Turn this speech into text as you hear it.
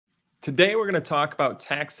Today, we're going to talk about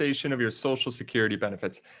taxation of your Social Security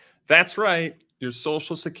benefits. That's right, your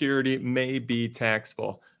Social Security may be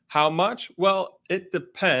taxable. How much? Well, it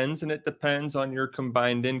depends, and it depends on your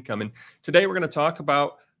combined income. And today, we're going to talk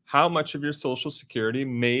about how much of your Social Security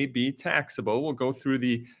may be taxable. We'll go through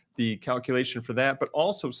the calculation for that, but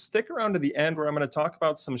also stick around to the end where I'm going to talk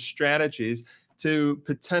about some strategies to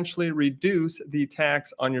potentially reduce the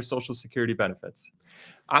tax on your Social Security benefits.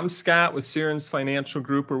 I'm Scott with Sierens Financial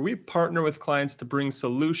Group, where we partner with clients to bring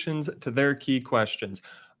solutions to their key questions.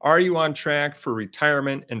 Are you on track for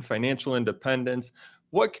retirement and financial independence?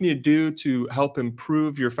 What can you do to help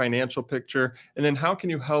improve your financial picture? And then how can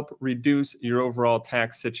you help reduce your overall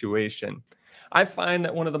tax situation? I find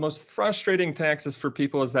that one of the most frustrating taxes for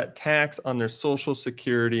people is that tax on their Social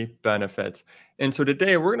Security benefits. And so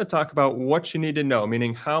today we're going to talk about what you need to know,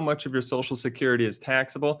 meaning how much of your Social Security is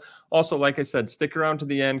taxable. Also, like I said, stick around to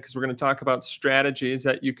the end because we're going to talk about strategies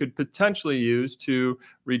that you could potentially use to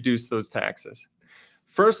reduce those taxes.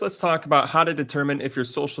 First, let's talk about how to determine if your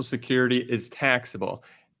Social Security is taxable.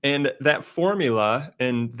 And that formula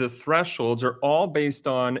and the thresholds are all based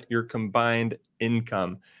on your combined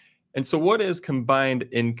income. And so, what is combined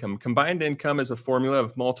income? Combined income is a formula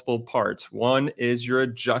of multiple parts. One is your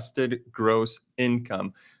adjusted gross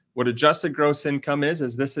income. What adjusted gross income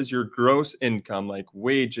is this is your gross income, like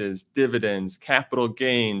wages, dividends, capital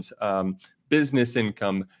gains, business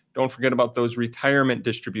income. Don't forget about those retirement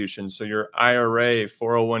distributions. So, your IRA,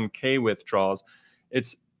 401k withdrawals.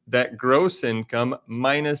 It's that gross income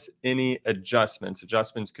minus any adjustments.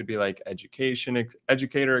 Adjustments could be like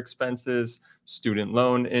educator expenses, student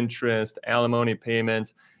loan interest, alimony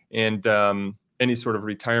payments, and any sort of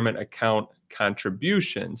retirement account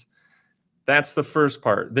contributions. That's the first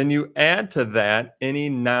part. Then you add to that any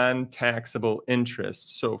non-taxable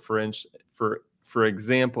interest. So for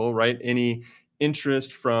example, right, any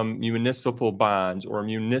interest from municipal bonds or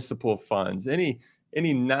municipal funds, any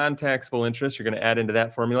non-taxable interest you're going to add into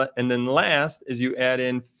that formula. And then last is you add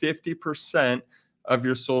in 50% of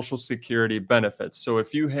your Social Security benefits. So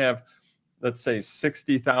if you have, let's say,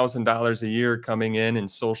 $60,000 a year coming in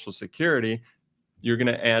Social Security, you're going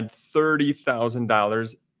to add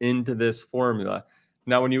 $30,000 into this formula.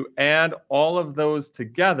 Now, when you add all of those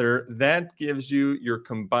together, that gives you your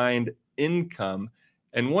combined income.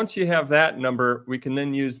 And once you have that number, we can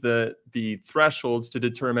then use the thresholds to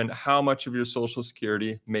determine how much of your Social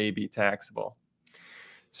Security may be taxable.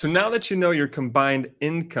 So now that you know your combined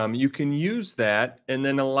income, you can use that and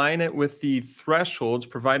then align it with the thresholds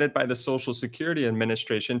provided by the Social Security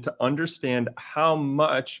Administration to understand how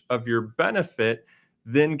much of your benefit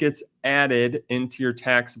then gets added into your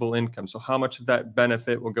taxable income. So how much of that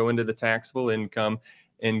benefit will go into the taxable income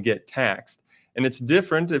and get taxed. And it's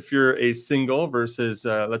different if you're a single versus,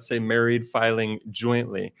 let's say, married filing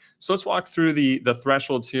jointly. So let's walk through the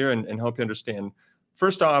thresholds here and help you understand.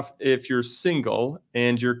 First off, if you're single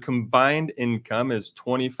and your combined income is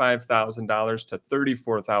 $25,000 to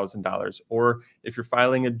 $34,000, or if you're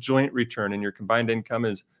filing a joint return and your combined income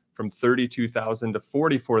is from $32,000 to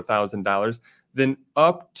 $44,000, then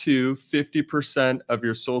up to 50% of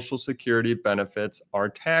your Social Security benefits are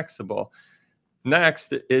taxable.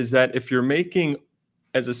 Next is that if you're making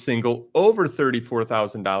as a single over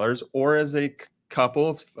 $34,000 or as a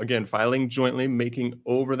couple, again, filing jointly, making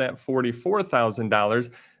over that $44,000,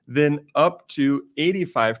 then up to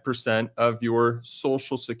 85% of your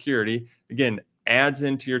Social Security, again, adds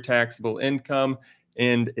into your taxable income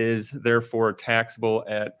and is therefore taxable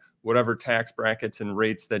at whatever tax brackets and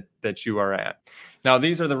rates that you are at. Now,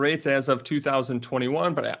 these are the rates as of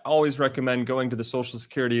 2021, but I always recommend going to the Social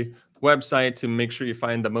Security website to make sure you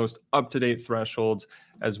find the most up-to-date thresholds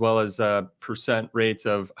as well as percent rates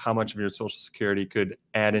of how much of your Social Security could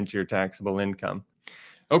add into your taxable income.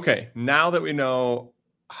 Okay, now that we know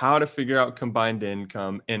how to figure out combined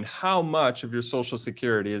income and how much of your Social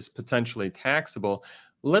Security is potentially taxable,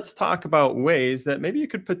 let's talk about ways that maybe you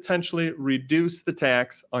could potentially reduce the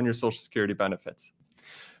tax on your Social Security benefits.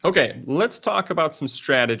 Okay, let's talk about some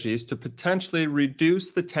strategies to potentially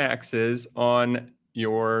reduce the taxes on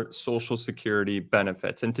your Social Security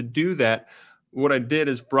benefits. And to do that, what I did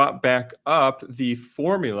is brought back up the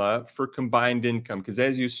formula for combined income, because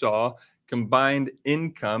as you saw, combined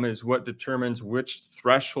income is what determines which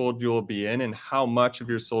threshold you'll be in and how much of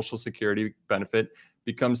your Social Security benefit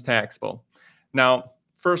becomes taxable. Now,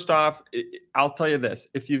 first off, I'll tell you this: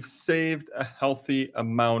 if you've saved a healthy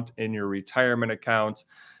amount in your retirement accounts,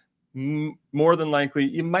 more than likely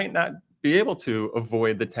you might not be able to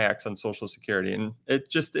avoid the tax on Social Security. And it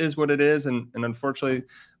just is what it is. And unfortunately,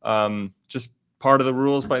 just part of the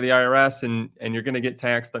rules by the IRS, and you're going to get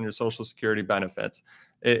taxed on your Social Security benefits.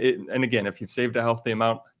 And again, if you've saved a healthy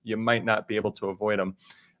amount, you might not be able to avoid them.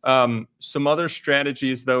 Some other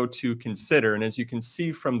strategies, though, to consider, and as you can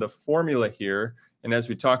see from the formula here, and as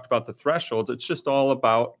we talked about the thresholds, it's just all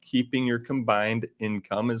about keeping your combined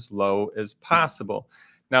income as low as possible.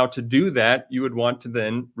 Now, to do that, you would want to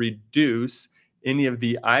then reduce any of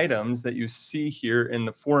the items that you see here in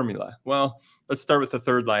the formula. Well, let's start with the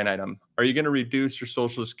third line item. Are you going to reduce your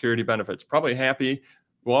Social Security benefits? Probably happy.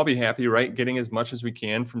 We'll all be happy, right? Getting as much as we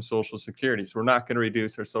can from Social Security. So we're not going to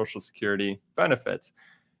reduce our Social Security benefits.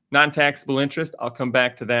 Non-taxable interest, I'll come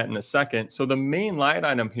back to that in a second. So the main line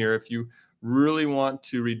item here, if you really want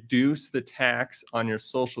to reduce the tax on your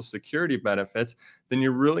Social Security benefits, then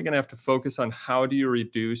you're really going to have to focus on how do you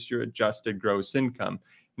reduce your adjusted gross income. And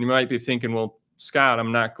you might be thinking, well, Scott,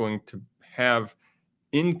 I'm not going to have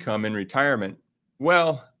income in retirement.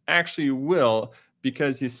 Well, actually you will,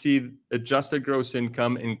 because you see adjusted gross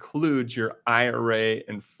income includes your IRA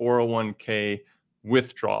and 401k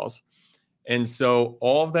withdrawals. And so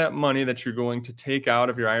all of that money that you're going to take out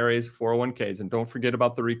of your IRAs, 401ks, and don't forget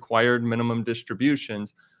about the required minimum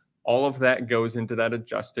distributions, all of that goes into that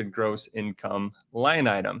adjusted gross income line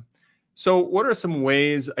item. So what are some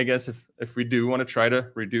ways, I guess, if we do want to try to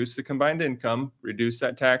reduce the combined income, reduce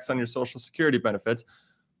that tax on your Social Security benefits,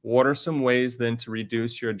 what are some ways then to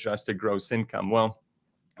reduce your adjusted gross income? Well,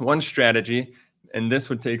 one strategy, and this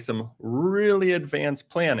would take some really advanced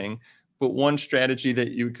planning, but one strategy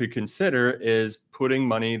that you could consider is putting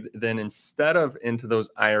money then instead of into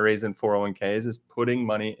those IRAs and 401ks is putting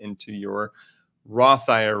money into your Roth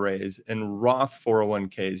IRAs and Roth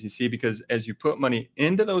 401ks. You see, because as you put money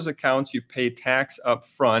into those accounts, you pay tax up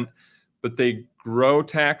front, but they grow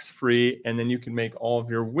tax-free, and then you can make all of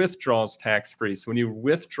your withdrawals tax-free. So when you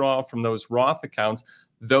withdraw from those Roth accounts,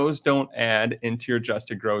 those don't add into your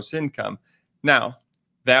adjusted gross income. Now,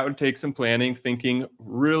 that would take some planning, thinking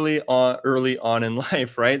really early on in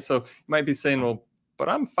life, right? So you might be saying, well, but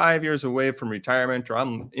I'm 5 years away from retirement, or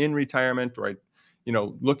I'm in retirement, or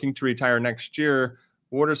looking to retire next year.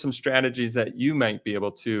 What are some strategies that you might be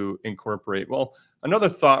able to incorporate? Well, another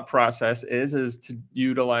thought process is to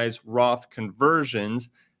utilize Roth conversions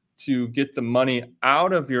to get the money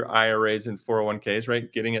out of your IRAs and 401ks,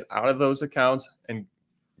 right? Getting it out of those accounts and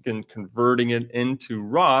again, converting it into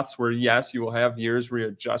Roths, where yes, you will have years where your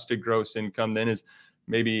adjusted gross income then is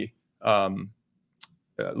maybe a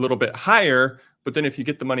little bit higher. But then if you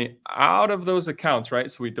get the money out of those accounts, right?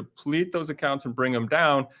 So we deplete those accounts and bring them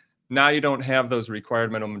down. Now you don't have those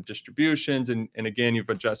required minimum distributions. And again, you've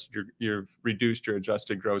reduced your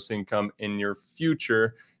adjusted gross income in your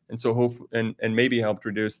future. And so hopefully, and maybe helped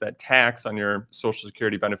reduce that tax on your Social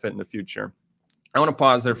Security benefit in the future. I want to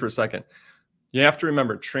pause there for a second. You have to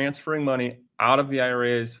remember, transferring money out of the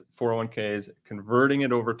IRAs, 401ks, converting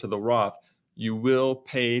it over to the Roth, you will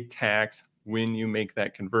pay tax when you make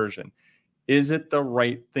that conversion. Is it the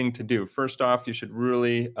right thing to do? First off, you should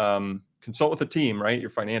really consult with a team, right? Your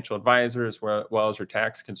financial advisor as well as your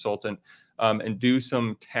tax consultant, and do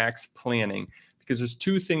some tax planning, because there's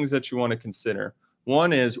two things that you want to consider.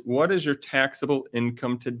 One is, what is your taxable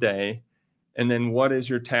income today? And then what is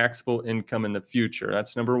your taxable income in the future?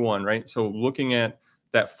 That's number one, right? So looking at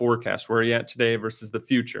that forecast, where are you at today versus the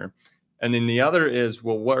future? And then the other is,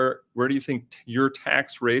 well, where do you think your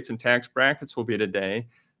tax rates and tax brackets will be today?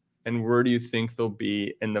 And where do you think they'll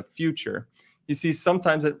be in the future? You see,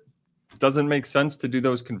 sometimes it doesn't make sense to do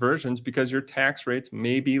those conversions because your tax rates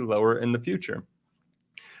may be lower in the future.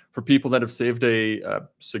 For people that have saved a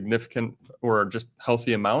significant or just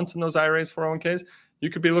healthy amounts in those IRAs, 401ks, you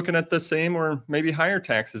could be looking at the same or maybe higher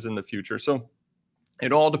taxes in the future. So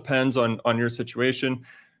it all depends on your situation.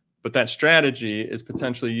 But that strategy is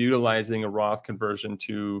potentially utilizing a Roth conversion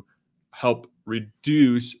to help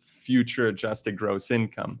reduce future adjusted gross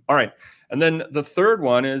income. All right. And then the third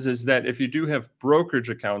one is that if you do have brokerage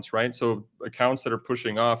accounts, right? So accounts that are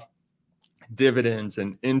pushing off dividends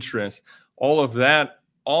and interest, all of that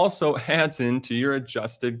also adds into your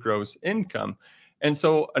adjusted gross income. And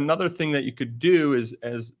so another thing that you could do is,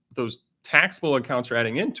 as those taxable accounts are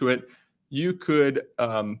adding into it, you could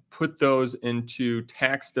put those into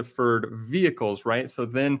tax deferred vehicles, right? So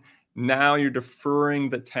then now you're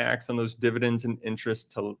deferring the tax on those dividends and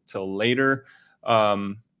interest till later.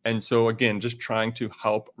 And so again, just trying to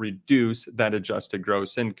help reduce that adjusted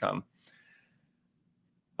gross income.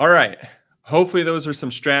 All right. Hopefully those are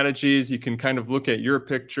some strategies. You can kind of look at your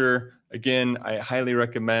picture. Again, I highly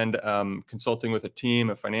recommend consulting with a team,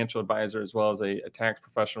 a financial advisor, as well as a tax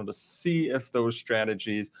professional to see if those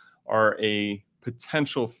strategies are a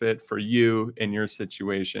potential fit for you in your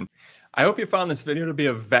situation. I hope you found this video to be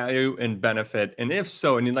of value and benefit. And if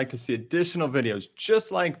so, and you'd like to see additional videos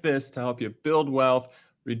just like this to help you build wealth,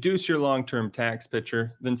 reduce your long-term tax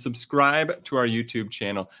picture, then subscribe to our YouTube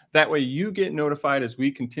channel. That way you get notified as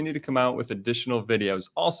we continue to come out with additional videos.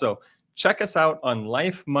 Also, check us out on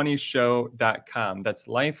lifemoneyshow.com. That's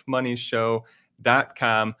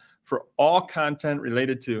lifemoneyshow.com for all content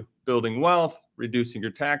related to building wealth, reducing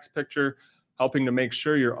your tax picture, helping to make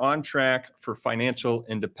sure you're on track for financial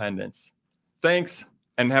independence. Thanks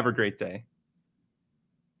and have a great day.